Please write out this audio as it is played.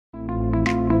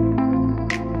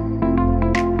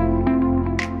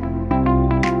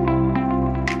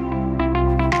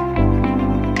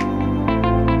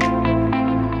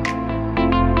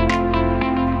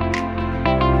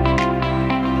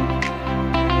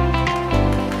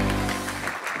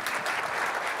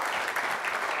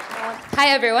Hi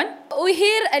everyone. We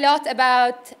hear a lot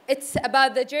about it's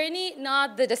about the journey,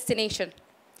 not the destination.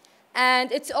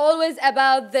 And it's always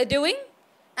about the doing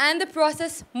and the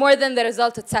process more than the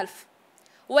result itself.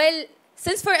 Well,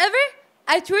 since forever,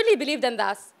 I truly believed in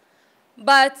that.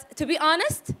 But to be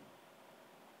honest,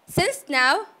 since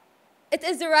now, it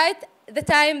is the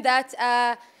time that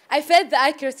I felt the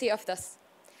accuracy of this.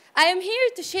 I am here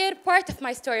to share part of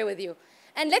my story with you.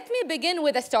 And let me begin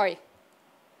with a story.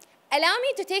 Allow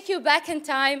me to take you back in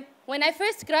time when I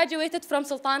first graduated from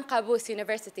Sultan Qaboos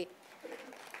University.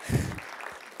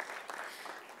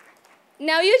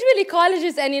 Now, usually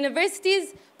colleges and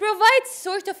universities provide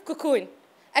sort of cocoon,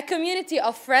 a community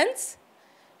of friends,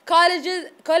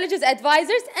 colleges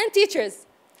advisors, and teachers,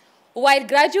 while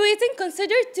graduating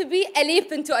considered to be a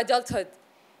leap into adulthood.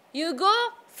 You go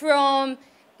from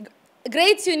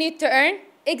grades you need to earn,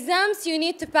 exams you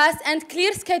need to pass, and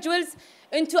clear schedules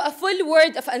into a full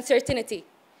world of uncertainty.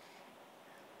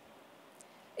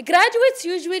 Graduates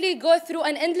usually go through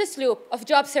an endless loop of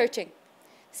job searching,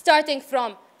 starting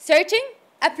from searching,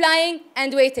 applying,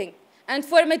 and waiting. And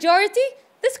for a majority,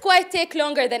 this quite take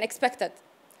longer than expected.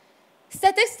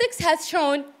 Statistics has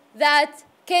shown that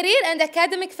career and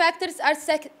academic factors are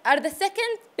the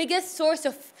second biggest source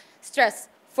of stress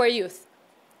for youth.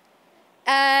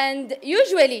 And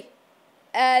usually,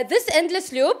 this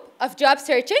endless loop of job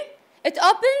searching, it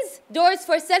opens doors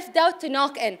for self-doubt to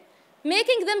knock in,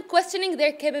 making them questioning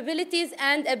their capabilities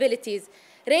and abilities,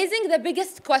 raising the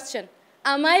biggest question,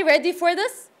 am I ready for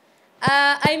this?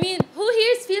 I mean, who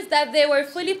here feels that they were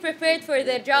fully prepared for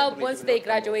their job once they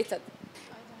graduated?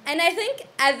 And I think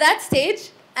at that stage,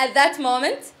 at that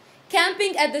moment,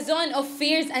 camping at the zone of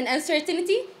fears and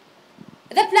uncertainty,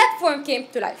 the platform came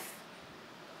to life.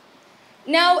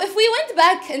 Now, if we went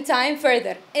back in time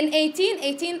further, in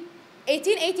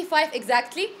 1885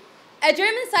 exactly, a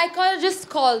German psychologist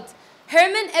called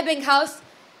Hermann Ebbinghaus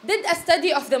did a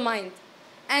study of the mind.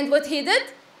 And what he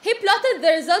did, he plotted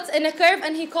the results in a curve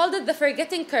and he called it the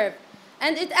forgetting curve.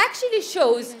 And it actually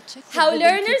shows how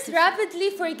learners rapidly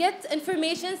forget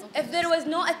information if there was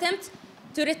no attempt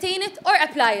to retain it or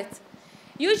apply it.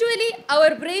 Usually,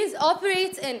 our brains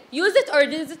operate in use it or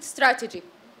lose it strategy.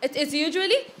 It is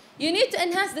usually, you need to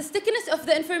enhance the stickiness of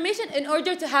the information in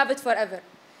order to have it forever.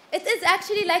 It is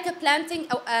actually like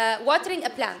watering a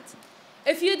plant.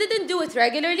 If you didn't do it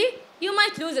regularly, you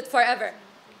might lose it forever.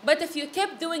 But if you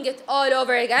kept doing it all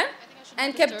over again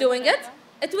and kept doing it,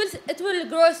 it will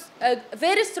grow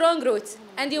very strong roots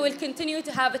and you will continue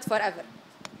to have it forever.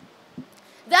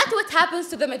 That's what happens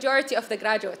to the majority of the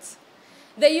graduates.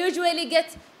 They usually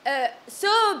get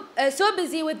so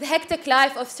busy with the hectic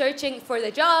life of searching for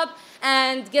the job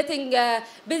and getting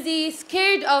busy,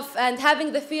 scared of, and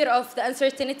having the fear of the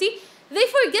uncertainty, they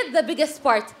forget the biggest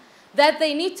part, that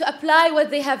they need to apply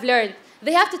what they have learned.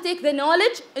 They have to take the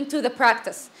knowledge into the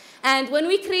practice. And when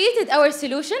we created our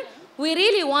solution, we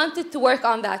really wanted to work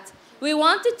on that. We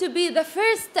wanted to be the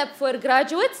first step for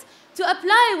graduates to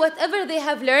apply whatever they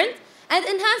have learned and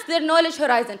enhance their knowledge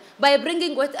horizon by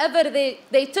bringing whatever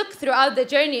they took throughout the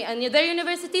journey in their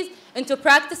universities into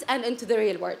practice and into the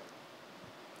real world.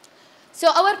 So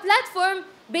our platform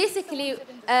basically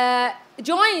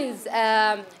joins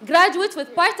graduates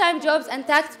with part-time jobs and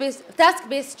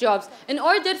task-based jobs in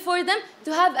order for them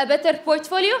to have a better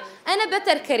portfolio and a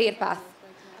better career path.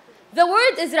 The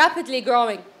world is rapidly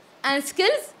growing, and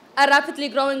skills are rapidly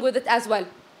growing with it as well.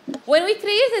 When we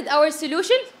created our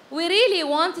solution, we really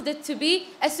wanted it to be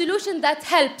a solution that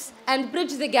helps and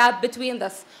bridge the gap between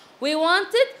us. We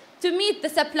wanted to meet the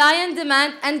supply and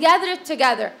demand and gather it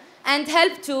together and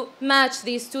help to match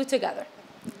these two together.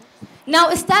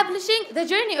 Now, the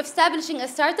journey of establishing a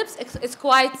startup is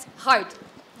quite hard.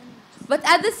 But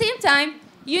at the same time,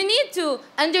 you need to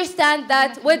understand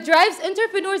that what drives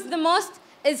entrepreneurs the most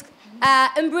is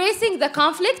embracing the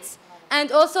conflicts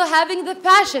and also having the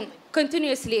passion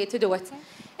continuously to do it.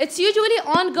 It's usually an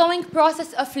ongoing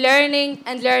process of learning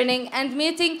and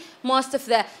meeting most of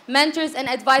the mentors and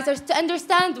advisors to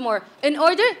understand more in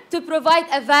order to provide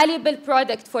a valuable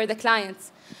product for the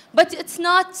clients. But it's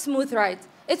not a smooth ride.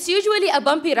 It's usually a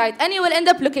bumpy ride, and you will end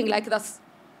up looking like this.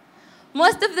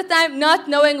 Most of the time, not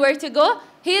knowing where to go,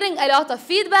 hearing a lot of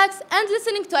feedbacks, and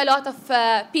listening to a lot of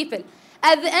people.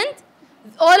 At the end,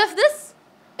 all of this,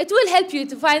 it will help you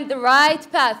to find the right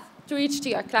path to reach to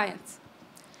your clients.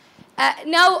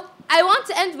 Now, I want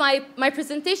to end my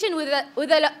presentation with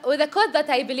a quote that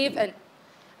I believe in.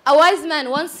 A wise man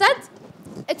once said,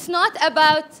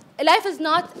 life is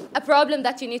not a problem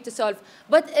that you need to solve,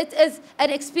 but it is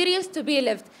an experience to be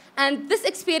lived. And this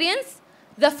experience,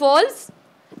 the falls,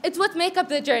 it's what make up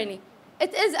the journey.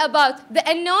 It is about the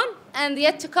unknown and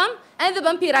yet to come and the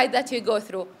bumpy ride that you go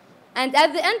through. And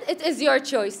at the end, it is your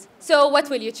choice. So what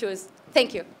will you choose?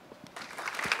 Thank you.